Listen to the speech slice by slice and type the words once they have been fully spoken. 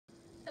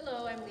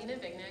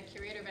Lena Vigna,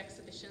 curator of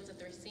exhibitions at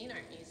the Racine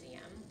Art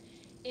Museum.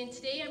 And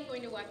today I'm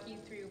going to walk you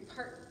through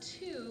part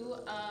 2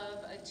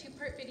 of a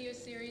 2-part video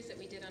series that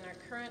we did on our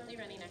currently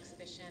running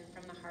exhibition,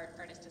 From the Heart,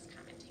 Artist as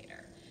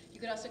Commentator. You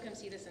could also come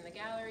see this in the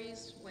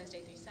galleries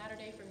Wednesday through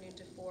Saturday from noon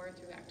to 4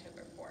 through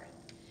October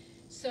 4th.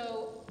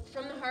 So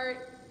From the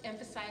Heart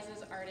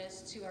emphasizes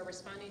artists who are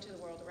responding to the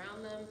world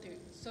around them through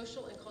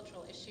social and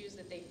cultural issues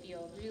that they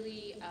feel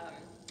really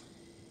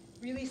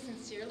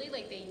sincerely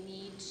like they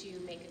need to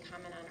make a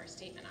comment on or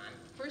statement on.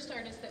 First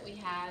artist that we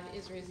have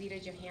is Rosita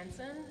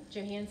Johansson.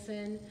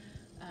 Johansson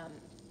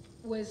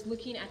was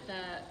looking at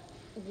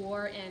the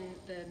war in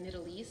the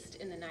Middle East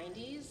in the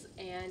 90s,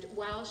 and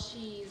while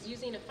she's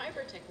using a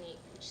fiber technique,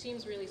 which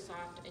seems really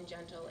soft and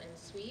gentle and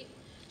sweet,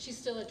 she's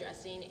still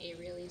addressing a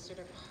really sort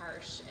of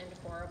harsh and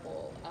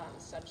horrible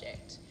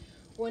subject.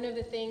 One of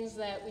the things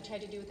that we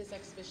tried to do with this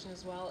exhibition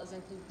as well is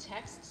include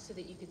text so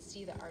that you could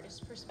see the artist's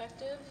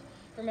perspective,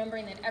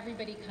 remembering that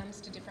everybody comes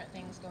to different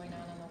things going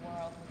on in the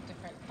world with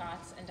different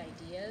thoughts and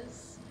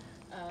ideas,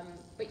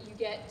 but you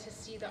get to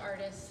see the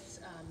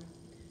artist's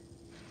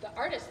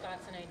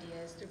thoughts and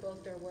ideas through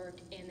both their work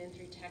and then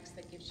through text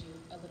that gives you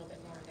a little bit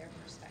more of their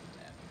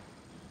perspective.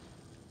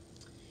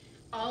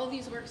 All of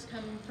these works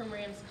come from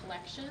Ram's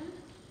collection,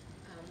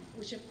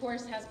 which of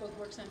course has both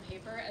works on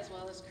paper as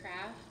well as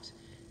craft.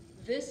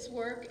 This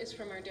work is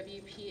from our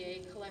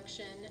WPA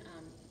collection.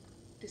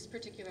 This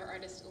particular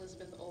artist,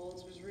 Elizabeth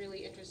Olds, was really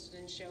interested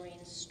in showing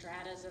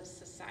stratas of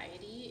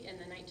society in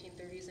the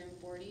 1930s and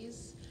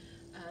 40s.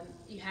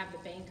 You have the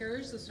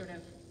bankers, the sort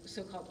of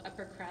so-called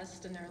upper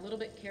crust, and they're a little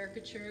bit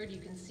caricatured.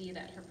 You can see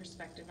that her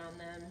perspective on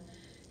them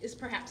is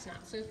perhaps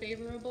not so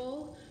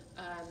favorable.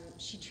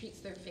 She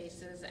treats their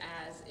faces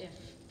as if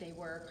they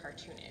were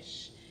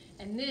cartoonish.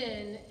 And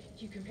then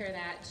you compare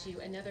that to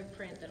another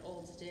print that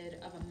Olds did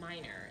of a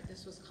miner.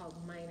 This was called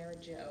Miner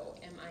Joe,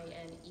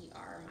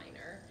 M-I-N-E-R,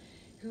 miner,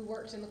 who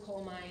worked in the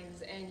coal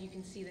mines, and you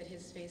can see that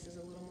his face is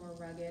a little more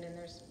rugged and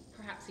there's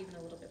perhaps even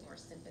a little bit more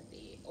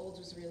sympathy. Olds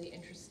was really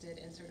interested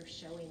in sort of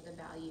showing the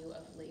value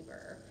of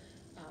labor,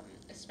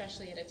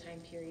 especially at a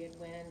time period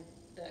when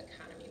the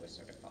economy was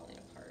sort of falling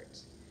apart.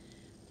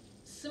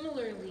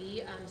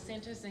 Similarly,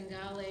 Santos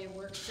Zengale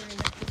worked during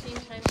the same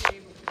time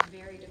period with a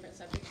very different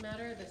subject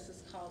matter. This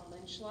is called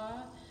Lynch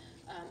Law.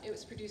 It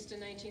was produced in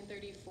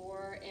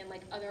 1934, and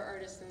like other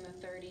artists in the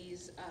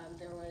 30s,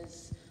 there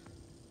was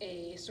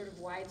a sort of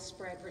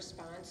widespread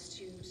response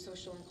to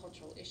social and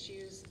cultural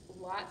issues,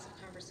 lots of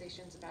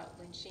conversations about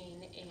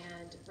lynching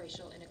and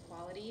racial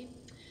inequality.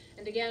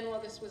 And again, while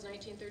this was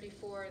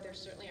 1934, there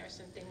certainly are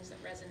some things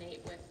that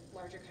resonate with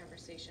larger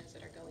conversations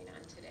that are going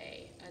on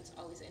today. It's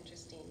always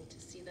interesting to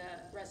see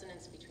the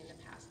resonance between the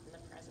past and the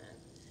present.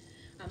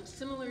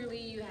 Similarly,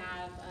 you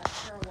have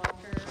Kara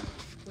Walker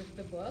with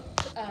the book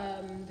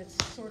that's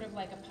sort of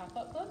like a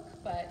pop-up book,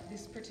 but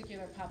this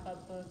particular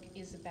pop-up book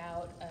is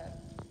about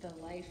the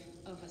life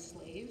of a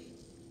slave,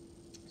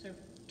 sort of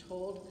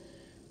told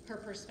her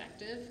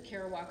perspective.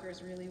 Kara Walker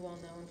is really well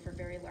known for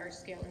very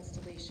large-scale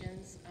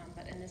installations,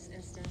 but in this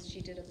instance, she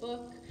did a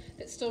book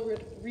that still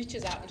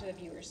reaches out into the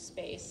viewer's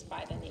space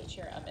by the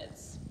nature of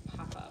its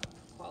pop-up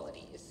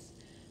qualities.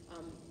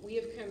 We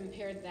have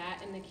compared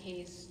that in the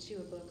case to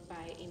a book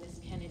by Amos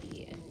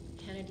Kennedy, and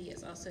Kennedy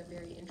is also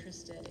very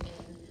interested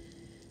in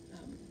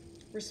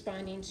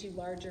responding to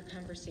larger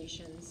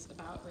conversations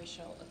about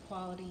racial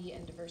equality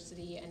and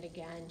diversity, and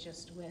again,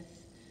 just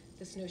with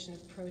this notion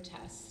of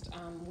protest.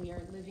 We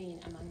are living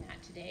among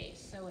that today,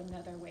 so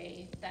another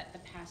way that the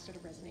past sort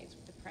of resonates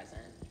with the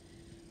present.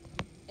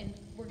 And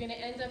we're going to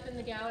end up in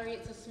the gallery.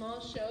 It's a small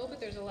show,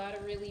 but there's a lot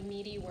of really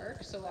meaty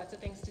work, so lots of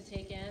things to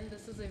take in.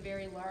 This is a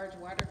very large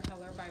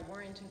watercolor by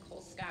Warrington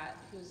Colescott,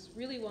 who's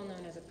really well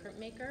known as a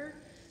printmaker,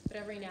 but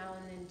every now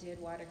and then did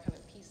watercolor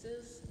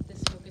pieces.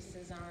 This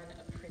focuses on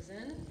a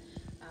prison.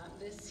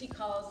 This he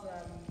calls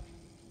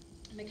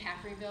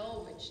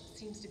McCaffreyville, which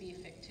seems to be a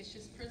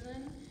fictitious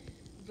prison.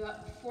 The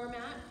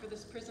format for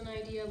this prison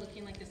idea,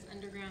 looking like this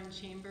underground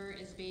chamber,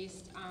 is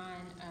based on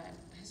a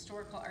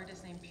historical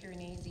artist named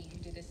Piranesi, who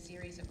did a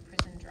series of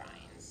prison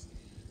drawings.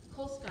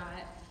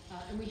 Colescott,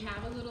 and we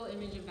have a little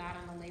image of that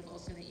on the label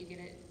so that you get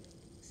a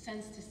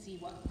sense to see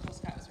what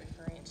Colescott was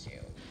referring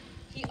to.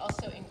 He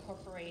also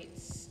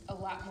incorporates a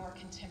lot more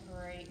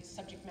contemporary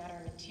subject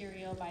matter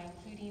material by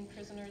including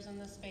prisoners in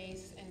the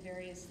space and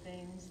various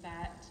things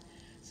that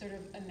sort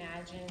of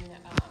imagine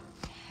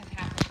have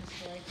happened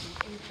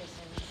historically in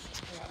prisons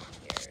throughout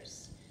the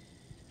years.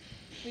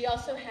 We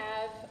also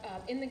have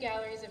in the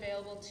galleries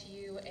available to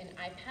you an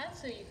iPad,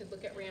 so you could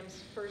look at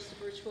Ram's first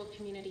virtual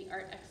community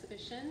art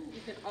exhibition.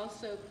 You can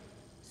also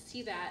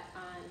see that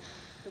on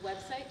the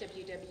website,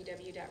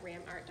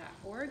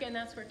 www.ramart.org, and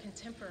that's where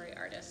contemporary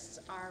artists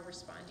are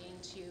responding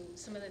to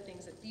some of the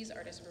things that these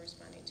artists were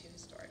responding to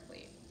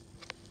historically.